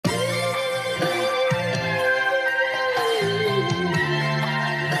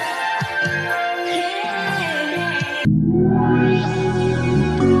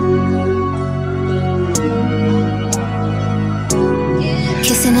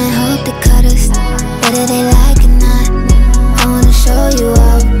Kissing and hope they cut us, whether they like it or not. I wanna show you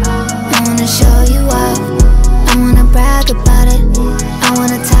up, I wanna show you up. I wanna brag about it, I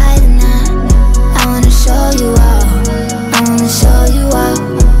wanna tie the knot. I wanna show you up, I wanna show you up.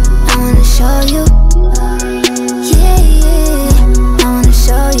 I wanna show you, yeah, yeah. I wanna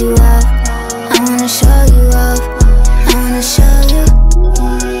show you up, I wanna show you up. I wanna show you,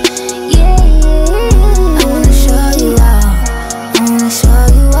 yeah, yeah. I wanna show you up, I wanna show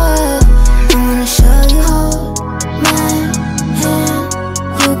you up. I wanna show you. Hold my hand,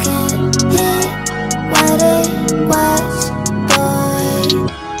 you can hit what it was, boy.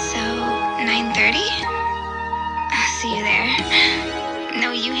 So, 9:30? I'll see you there.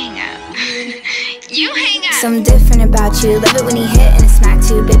 No, you hang up. You hang up! Something different about you, love it when you hit and it's smack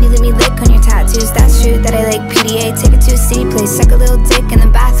too. Baby, let me lick on your tattoos, that's true that I like PDA. Take it to a city place, suck a little dick in the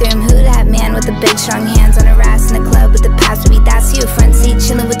bathroom. Who that man with the big strong hands on her ass in the club with the paps? Baby, that's you, front seat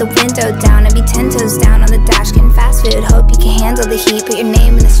chillin' with the window down. I'd be 10 toes down on the dash getting fast food. Hope you can handle the heat, put your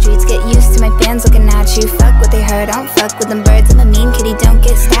name in the streets. Get used to my fans looking at you. Fuck what they heard, I don't fuck with them birds. I'm a mean kitty, don't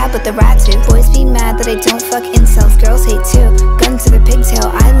get stabbed with the rat too. Boys be mad that I don't fuck incels, girls hate too. Gun to their pigtail,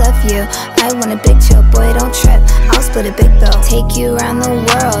 I love you. I want a big chill, boy don't trip, I'll split a big bill. Take you around the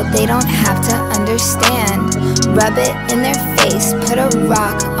world, they don't have to understand. Rub it in their face, put a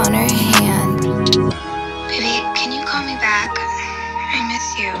rock on her hand. Baby, can you call me back? I miss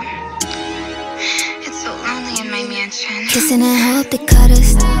you. It's so lonely in my mansion. Kissing and hope they cut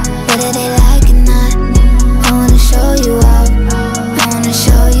us, whether they like it or not. I wanna show you up, I wanna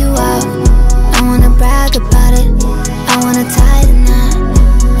show you up. I wanna brag about it, I wanna tie the knot.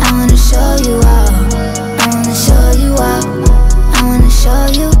 I wanna show you up, I wanna show you up. I wanna show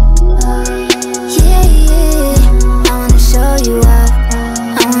you, yeah, yeah. I wanna show you up,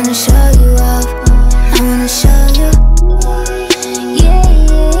 I wanna show you up. I wanna show you, yeah,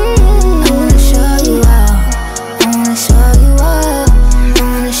 yeah. I wanna show you up, I wanna show you up. I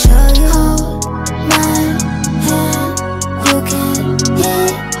wanna show you. Hold my hand, you can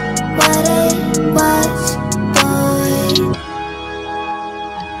hit what it was, boy.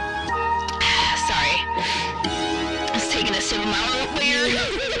 Sorry. I was taking a sip of my root beer.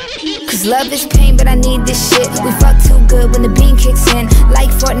 Cause love is pain, but I need this shit. We fuck too good when the bean kicks in. Like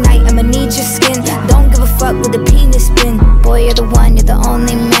Fortnite, I'ma need your skin. Don't give a fuck with the penis spin. Boy, you're the one, you're the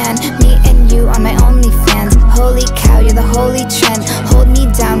only man. Me and you on my OnlyFans. Holy cow, you're the holy trend. Hold me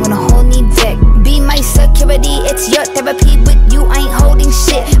down when I hold me dick. Be my security, it's your therapy. With you, I ain't holding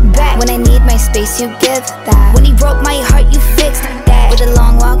shit back. When I need my space, you give that. When he broke my heart, you fixed that. With a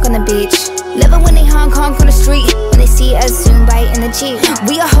long walk on the beach. Living when they honk on the street. When they see us zoom by in the Jeep.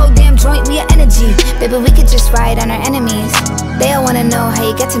 We a whole damn joint, we a energy. Baby, we could just ride on our enemies. They all wanna know how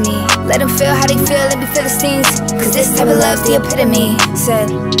you get to me. Let them feel how they feel, let me feel the stings. Cause this type of love's the epitome. Said,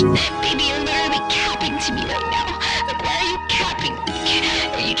 Baby, you're literally capping to me right now. Like, why are you capping?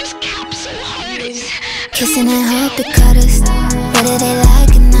 You just cap so hard. kissing and hope they cut us, whether they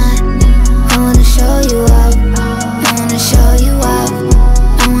like it or not. I wanna show you up, I wanna show you up.